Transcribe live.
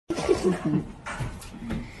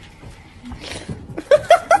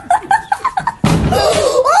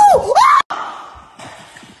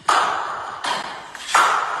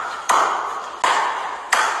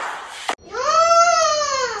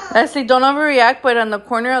Leslie, don't overreact, but on the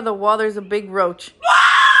corner of the wall, there's a big roach.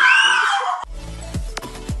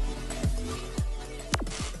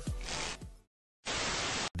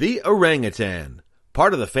 The orangutan,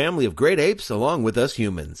 part of the family of great apes along with us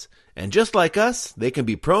humans. And just like us, they can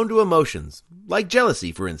be prone to emotions, like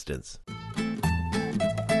jealousy, for instance.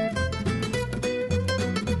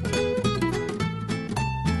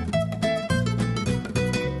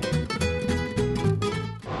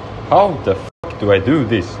 How the f*** do I do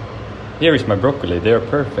this? Here is my broccoli, they are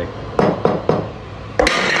perfect.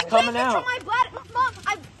 It's coming out. Mom,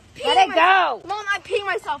 I'm peeing Let it go. Mom, I'm peeing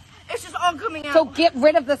myself. It's just all coming out. So get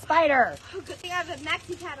rid of the spider. Good thing I have a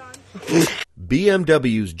maxi pad on.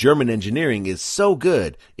 BMW's German engineering is so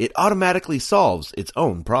good, it automatically solves its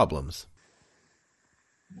own problems.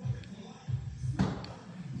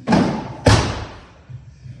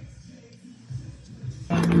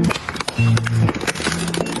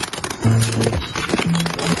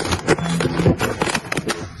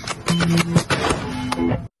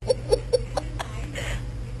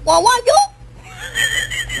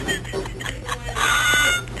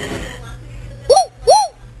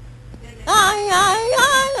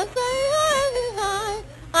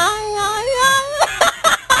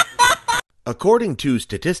 According to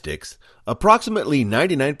statistics, approximately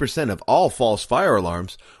 99% of all false fire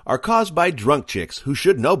alarms are caused by drunk chicks who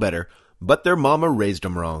should know better, but their mama raised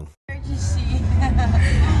them wrong. Emergency.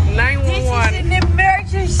 911. This is an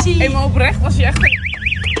emergency. Hey, maar oprecht was je echt...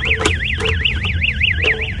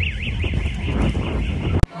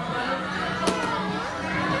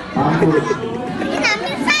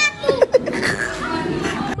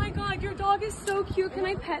 Oh my god, your dog is so cute. Can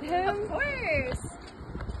I pet him? Of course.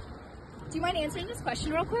 Do you mind answering this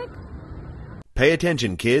question real quick? Pay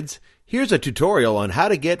attention, kids. Here's a tutorial on how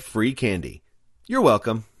to get free candy. You're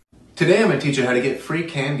welcome. Today I'm going to teach you how to get free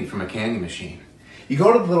candy from a candy machine. You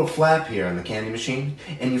go to the little flap here on the candy machine,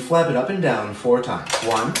 and you flap it up and down 4 times.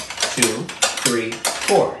 1, 2, 3,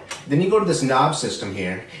 4. Then you go to this knob system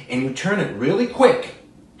here, and you turn it really quick,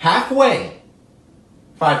 halfway,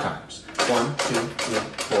 5 times. 1, 2, 3,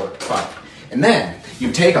 4, 5. And then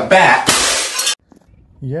you take a bat.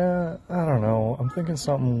 Yeah, I don't know. I'm thinking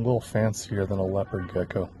something a little fancier than a leopard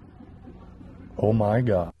gecko. Oh my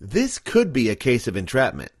god. This could be a case of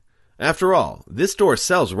entrapment. After all, this store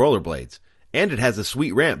sells rollerblades, and it has a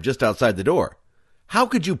sweet ramp just outside the door. How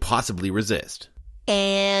could you possibly resist?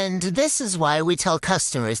 And this is why we tell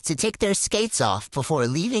customers to take their skates off before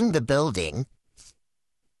leaving the building.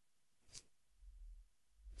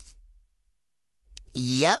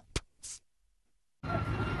 Yep.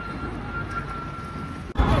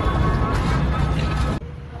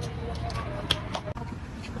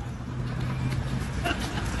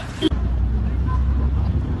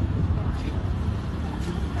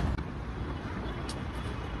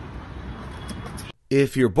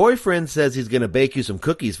 If your boyfriend says he's going to bake you some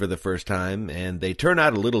cookies for the first time, and they turn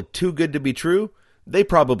out a little too good to be true, they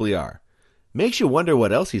probably are. Makes you wonder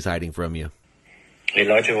what else he's hiding from you. Hey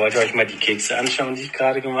Leute, wollt ihr euch mal die Kekse anschauen, die ich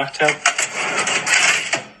gerade gemacht habe?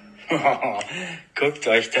 Guckt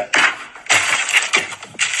euch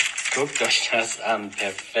das an,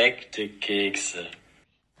 perfekte Kekse.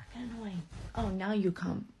 Annoying. Oh, now you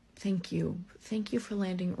come. Thank you. Thank you for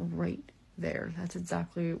landing right there. That's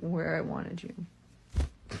exactly where I wanted you.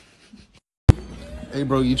 Hey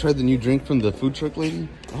bro, you tried the new drink from the food truck lady?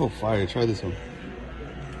 Oh, fire. Try this one.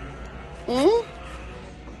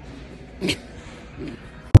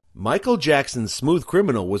 Michael Jackson's Smooth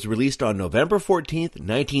Criminal was released on November 14th,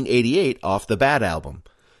 1988 off the Bad album.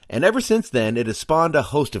 And ever since then, it has spawned a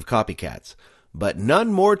host of copycats. But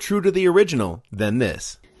none more true to the original than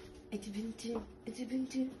this.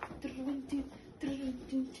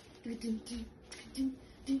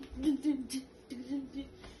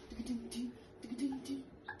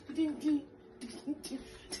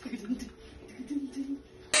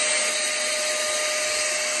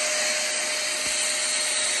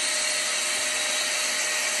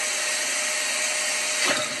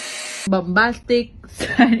 Bombastic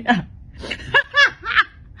side eye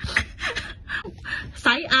ไซ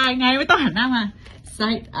ด์อายไงไม่ต้องหันหน้ามา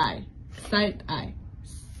side eye side eye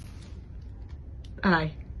อะไร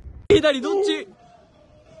左どっち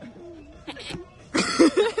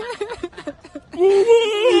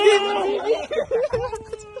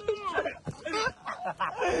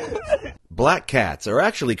Black cats are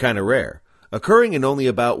actually kind of rare, occurring in only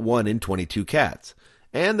about 1 in 22 cats,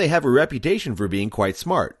 and they have a reputation for being quite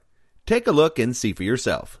smart. Take a look and see for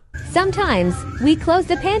yourself. Sometimes we close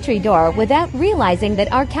the pantry door without realizing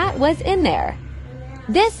that our cat was in there.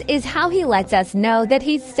 This is how he lets us know that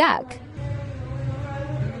he's stuck.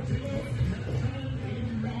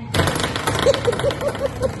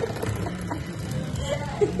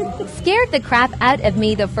 Scared the crap out of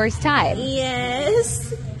me the first time.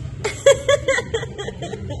 Yes.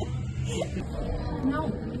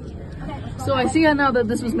 So I see now that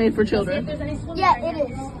this was made for children. Yeah, it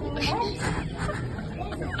is.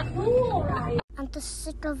 I'm just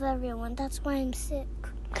sick of everyone. That's why I'm sick.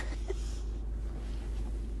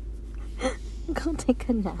 Go take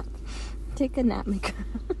a nap. Take a nap, Mika.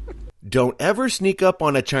 Don't ever sneak up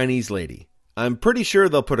on a Chinese lady. I'm pretty sure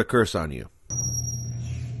they'll put a curse on you.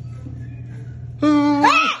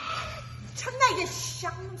 참나 이게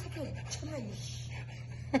쌍새끼 참나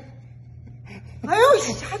아유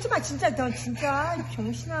하지마 진짜 너 진짜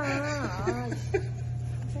병신아.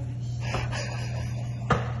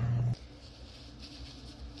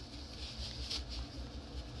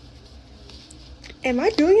 Am I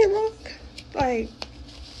doing it wrong? Like,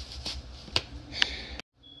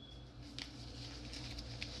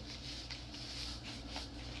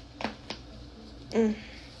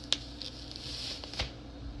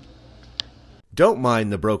 Don't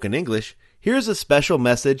mind the broken English. Here's a special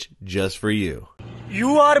message just for you.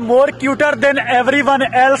 You are more cuter than everyone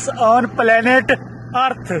else on planet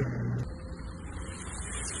Earth.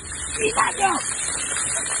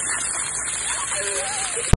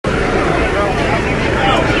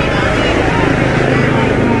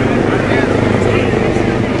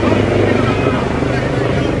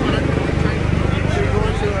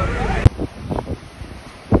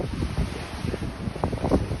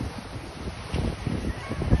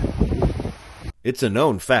 It's a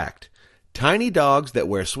known fact. Tiny dogs that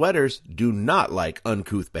wear sweaters do not like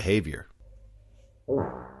uncouth behavior.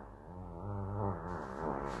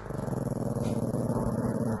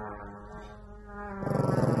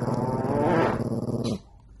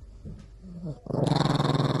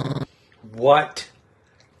 What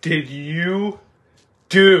did you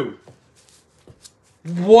do?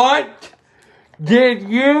 What did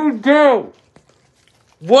you do?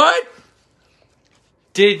 What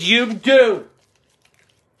did you do?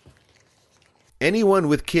 Anyone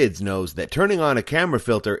with kids knows that turning on a camera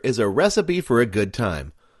filter is a recipe for a good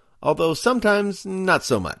time, although sometimes not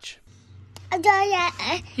so much. I don't like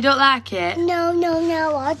it. You don't like it? No,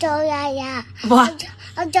 I don't like it. What?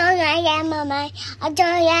 I don't like it, Mama. I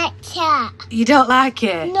don't like it. You don't like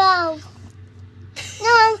it? No,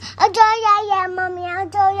 I don't like it, Mommy. I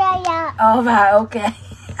don't like it. Oh, right, okay.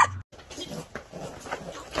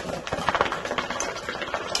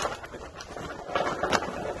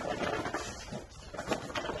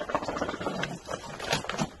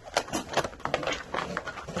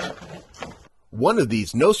 One of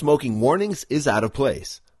these no smoking warnings is out of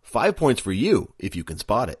place. 5 points for you if you can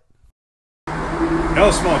spot it. No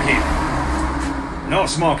smoking. No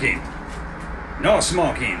smoking. No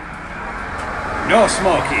smoking. No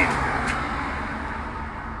smoking.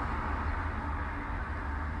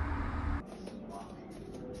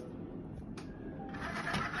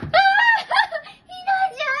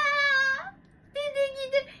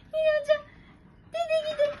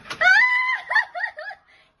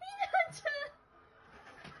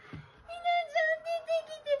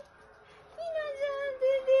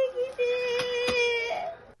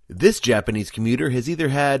 This Japanese commuter has either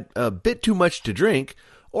had a bit too much to drink,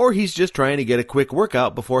 or he's just trying to get a quick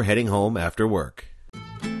workout before heading home after work.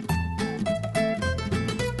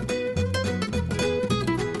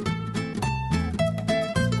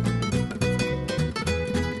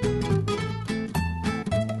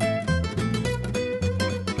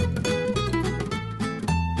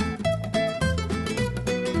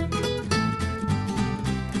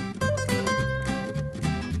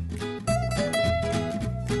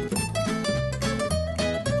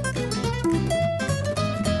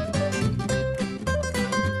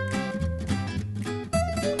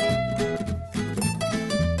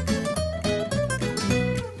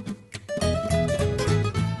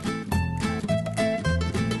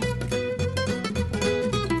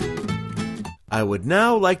 I would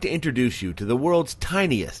now like to introduce you to the world's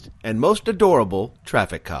tiniest and most adorable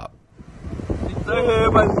traffic cop.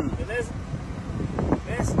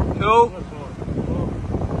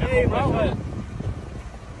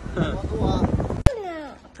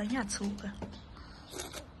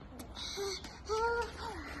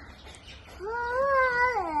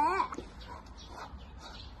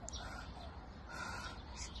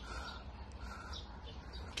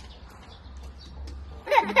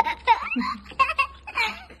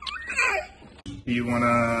 You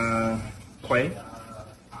wanna wanna play?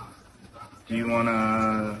 Do you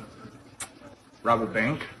wanna rob a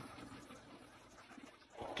bank?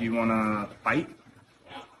 Do you wanna fight?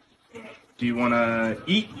 Do you wanna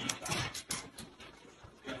eat?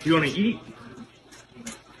 Do you wanna eat?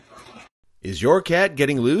 Is your cat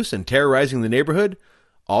getting loose and terrorizing the neighborhood?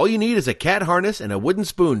 All you need is a cat harness and a wooden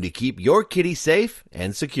spoon to keep your kitty safe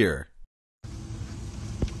and secure.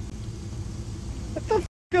 What the f***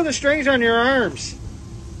 are the strings on your arms?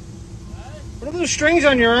 What are those strings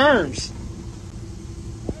on your arms?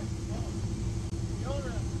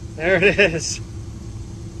 There it is.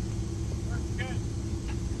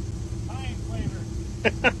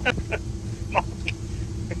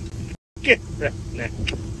 Get redneck.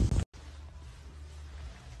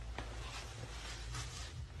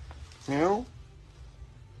 Nou?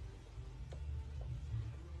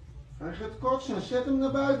 Hij gaat kotsen. Zet hem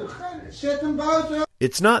naar buiten. Zet hem buiten.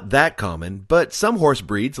 It's not that common, but some horse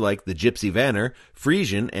breeds like the Gypsy Vanner,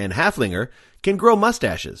 Friesian, and Haflinger can grow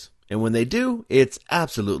mustaches. And when they do, it's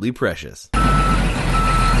absolutely precious.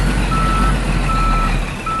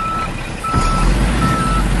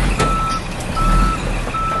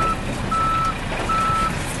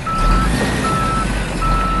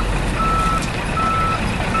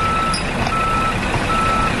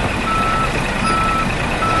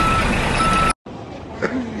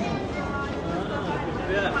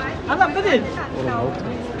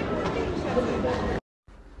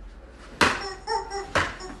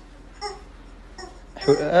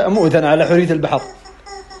 أموت أنا على حرية البحر.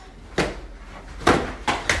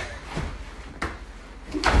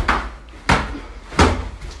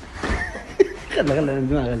 خلنا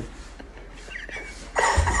الدماغ خلنا.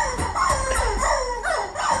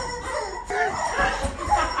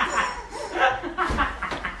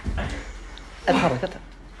 اتحرك اتحرك.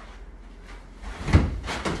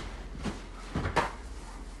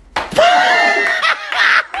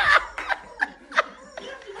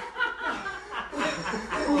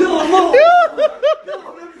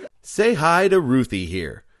 Say hi to Ruthie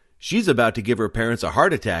here. She's about to give her parents a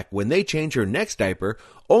heart attack when they change her next diaper,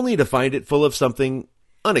 only to find it full of something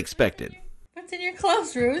unexpected. What's in your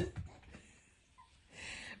clothes, Ruth?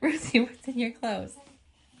 Ruthie, what's in your clothes?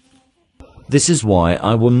 This is why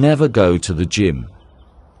I will never go to the gym.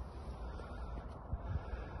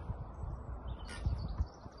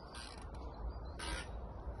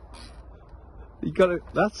 You gotta,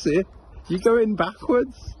 that's it. You go in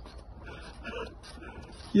backwards.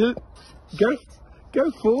 You go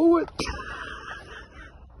forward.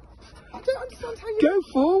 I don't understand how you go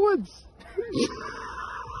forwards.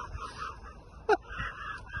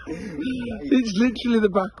 It's literally the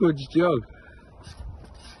backwards jog.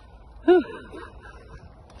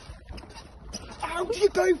 How do you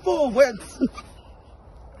go forwards?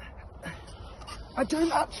 I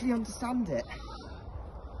don't actually understand it.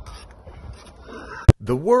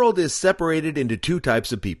 The world is separated into two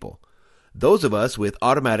types of people. Those of us with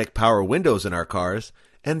automatic power windows in our cars,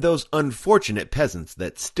 and those unfortunate peasants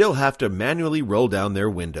that still have to manually roll down their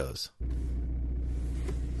windows.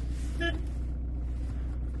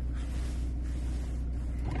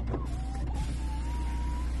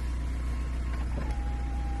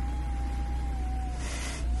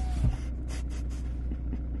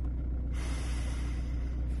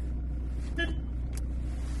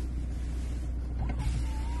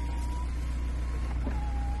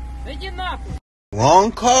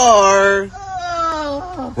 Wrong car.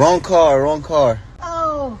 Oh. Wrong car.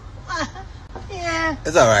 Oh. Yeah.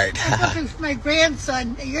 It's alright. I thought it was my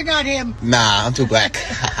grandson. You're not him. Nah, I'm too black.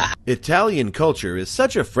 Italian culture is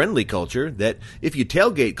such a friendly culture that if you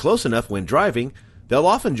tailgate close enough when driving, they'll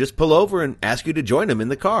often just pull over and ask you to join them in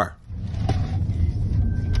the car.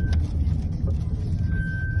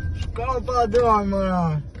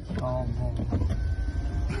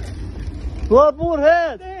 Vart bor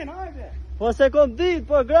här? Vad ska kom dit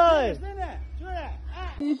på grej?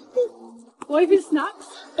 Wavy snacks?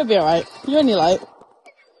 It'll be alright. You're only late.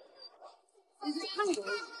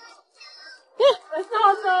 Yeah.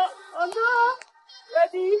 Oh no.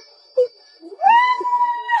 Ready?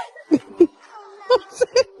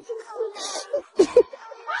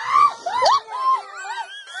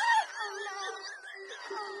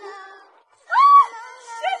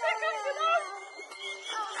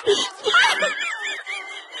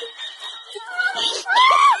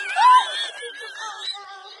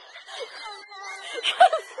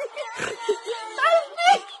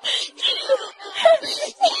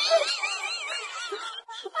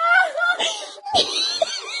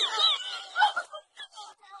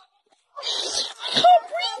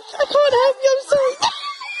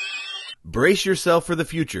 Brace yourself for the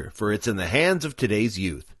future, for it's in the hands of today's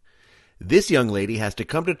youth. This young lady has to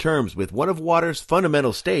come to terms with one of water's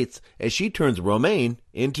fundamental states as she turns romaine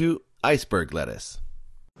into iceberg lettuce.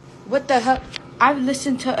 What the hell? I've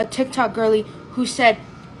listened to a TikTok girly who said,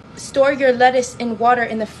 store your lettuce in water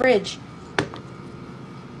in the fridge.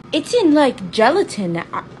 It's in, like, gelatin.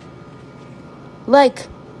 Like,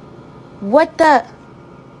 what the...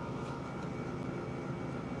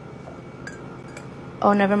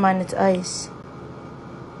 Oh, never mind, it's ice.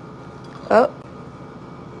 Oh.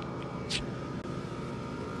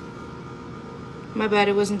 My bad,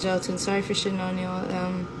 it wasn't gelatin. Sorry for shitting on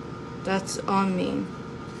y'all. That's on me.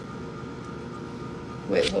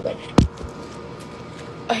 Wait, hold on.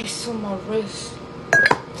 Ice on my wrist.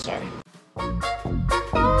 Sorry.